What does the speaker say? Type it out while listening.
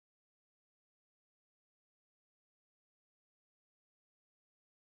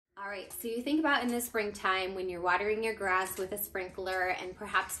All right, so you think about in the springtime when you're watering your grass with a sprinkler and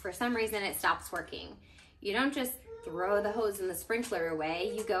perhaps for some reason it stops working. You don't just throw the hose and the sprinkler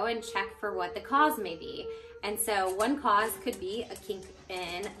away, you go and check for what the cause may be. And so one cause could be a kink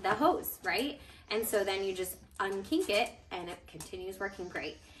in the hose, right? And so then you just unkink it and it continues working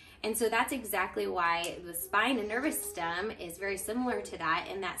great. And so that's exactly why the spine and nervous system is very similar to that,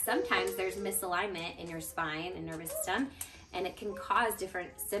 in that sometimes there's misalignment in your spine and nervous system, and it can cause different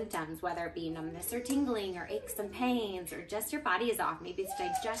symptoms, whether it be numbness or tingling or aches and pains, or just your body is off. Maybe it's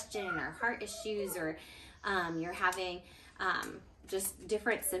digestion or heart issues, or you're having just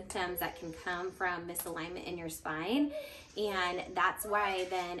different symptoms that can come from misalignment in your spine. And that's why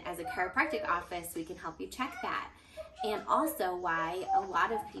then as a chiropractic office, we can help you check that. And also why a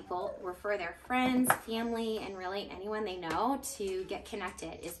lot of people refer their friends, family, and really anyone they know to get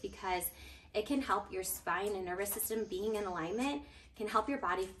connected, is because it can help your spine and nervous system being in alignment, can help your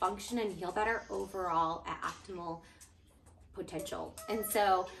body function and heal better overall at optimal potential. And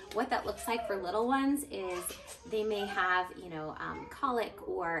so what that looks like for little ones is they may have, colic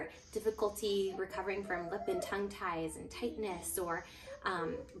or difficulty recovering from lip and tongue ties and tightness, or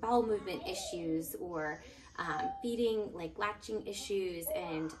bowel movement issues, or feeding, like latching issues.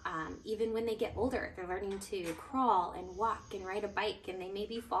 And even when they get older, they're learning to crawl and walk and ride a bike, and they may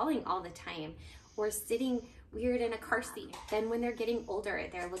be falling all the time or sitting weird in a car seat. Then when they're getting older,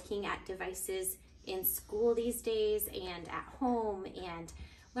 they're looking at devices in school these days and at home, and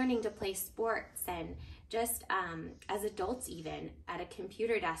learning to play sports, and just as adults, even at a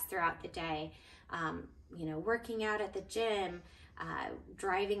computer desk throughout the day, working out at the gym,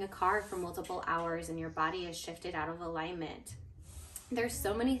 driving a car for multiple hours, and your body is shifted out of alignment. There's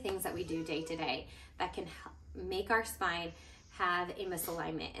so many things that we do day to day that can make our spine have a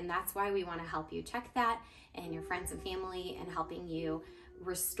misalignment, and that's why we want to help you check that, and your friends and family, and helping you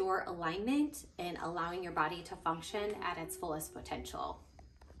restore alignment and allowing your body to function at its fullest potential.